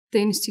the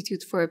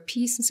Institute for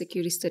Peace and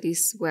Security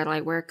Studies, where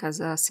I work as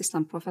an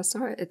assistant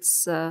professor.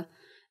 It's an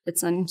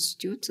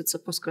institute. It's a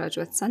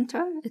postgraduate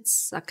center.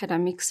 It's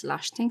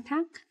academic/think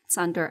tank. It's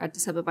under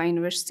Addis Ababa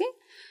University.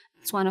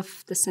 It's one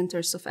of the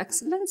centers of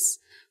excellence.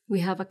 We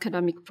have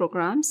academic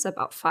programs,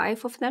 about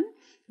 5 of them.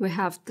 We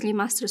have 3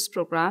 master's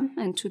programs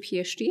and 2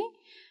 PhD.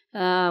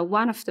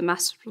 One of the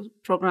master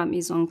program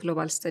is on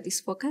global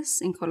studies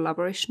focus in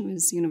collaboration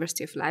with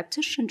University of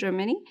Leipzig in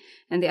Germany.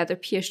 And the other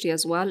PhD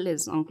as well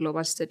is on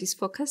global studies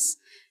focus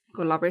in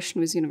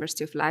collaboration with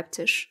University of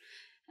Leipzig.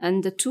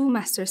 And the 2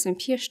 masters and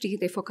PhD,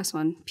 they focus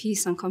on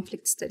peace and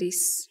conflict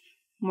studies,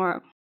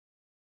 more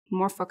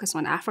focus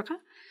on Africa.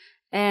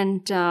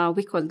 And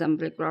we call them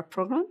regular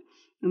program.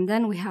 And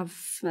then we have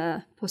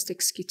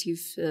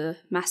post-executive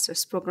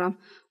master's program,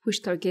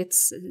 which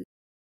targets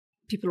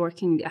people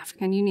working in the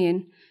African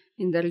Union,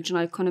 in the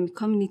regional economic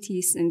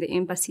communities, in the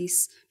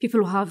embassies,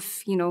 people who have,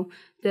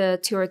 the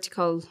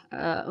theoretical,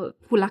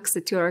 who lacks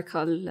the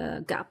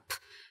theoretical gap,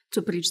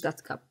 to bridge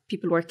that gap.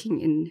 People working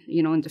in,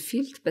 in the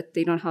field, but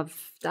they don't have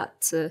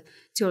that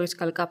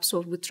theoretical gap. So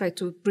we try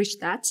to bridge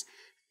that.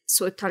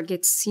 So it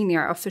targets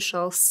senior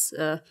officials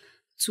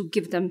to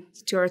give them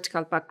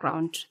theoretical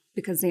background,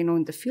 because they know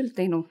in the field,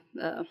 they know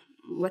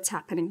what's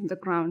happening on the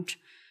ground.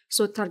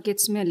 So it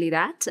targets mainly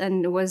that,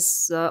 and it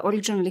was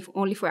originally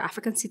only for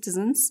African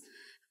citizens,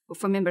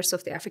 for members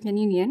of the African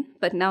Union,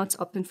 but now it's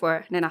open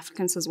for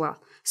non-Africans as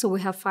well. So we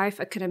have 5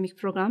 academic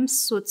programs,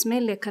 so it's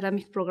mainly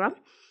academic program.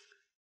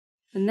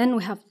 And then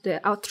we have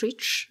the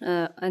outreach,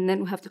 and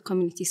then we have the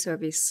community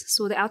service.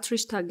 So the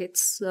outreach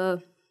targets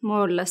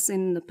more or less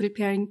in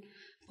preparing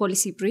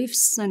policy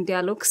briefs and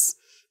dialogues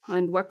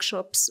and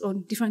workshops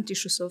on different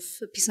issues of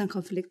peace and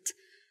conflict,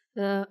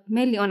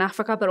 mainly on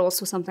Africa, but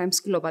also sometimes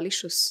global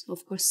issues.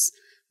 Of course,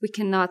 we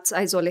cannot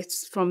isolate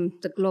from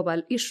the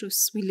global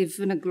issues. We live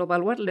in a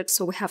global world,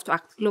 so we have to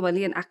act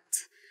globally and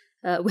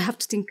we have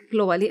to think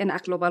globally and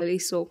act globally.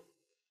 So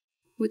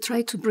we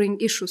try to bring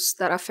issues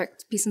that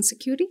affect peace and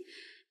security.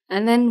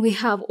 And then we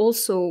have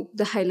also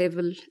the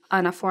high-level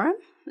ANA Forum.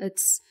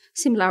 It's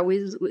similar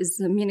with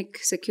the Munich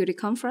Security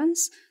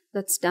Conference.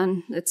 That's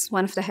done. It's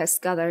one of the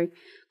highest gathering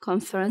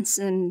conference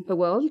in the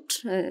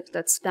world.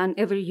 That's done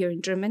every year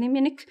in Germany,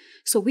 Munich.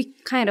 So we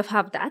kind of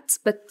have that,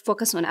 but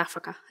focus on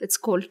Africa. It's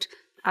called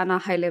ANA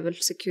High-Level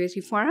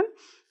Security Forum.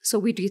 So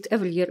we do it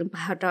every year in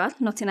Bahar Dar,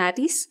 not in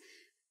Addis.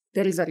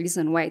 There is a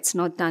reason why it's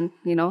not done,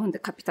 in the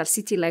capital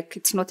city, like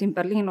it's not in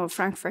Berlin or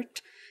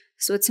Frankfurt.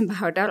 So it's in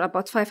Bahar Dar,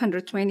 about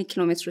 520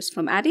 kilometers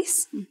from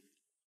Addis.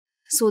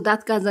 So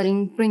that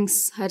gathering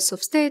brings heads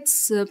of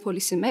states,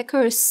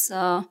 policymakers,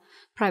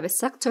 private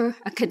sector,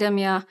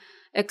 academia,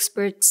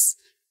 experts,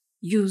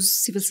 youth,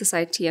 civil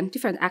society, and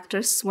different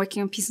actors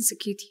working on peace and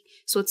security.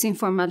 So it's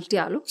informal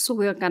dialogue. So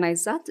we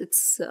organize that.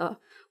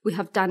 We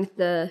have done it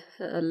the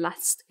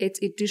last 8th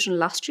edition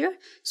last year.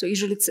 So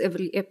usually it's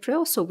every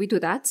April. So we do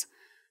that.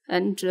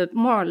 And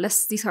more or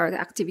less, these are the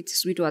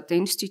activities we do at the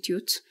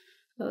institute.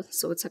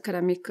 So it's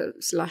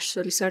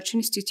academic/research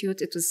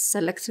institute. It was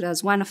selected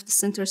as one of the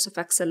centers of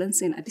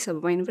excellence in Addis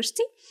Ababa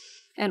University.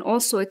 And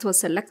also it was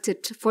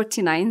selected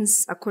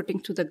 49th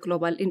according to the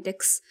global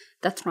index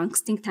that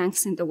ranks think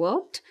tanks in the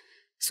world.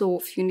 So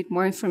if you need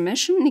more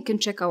information, you can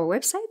check our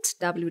website,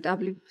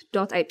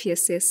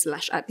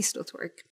 www.ipss/addis.org.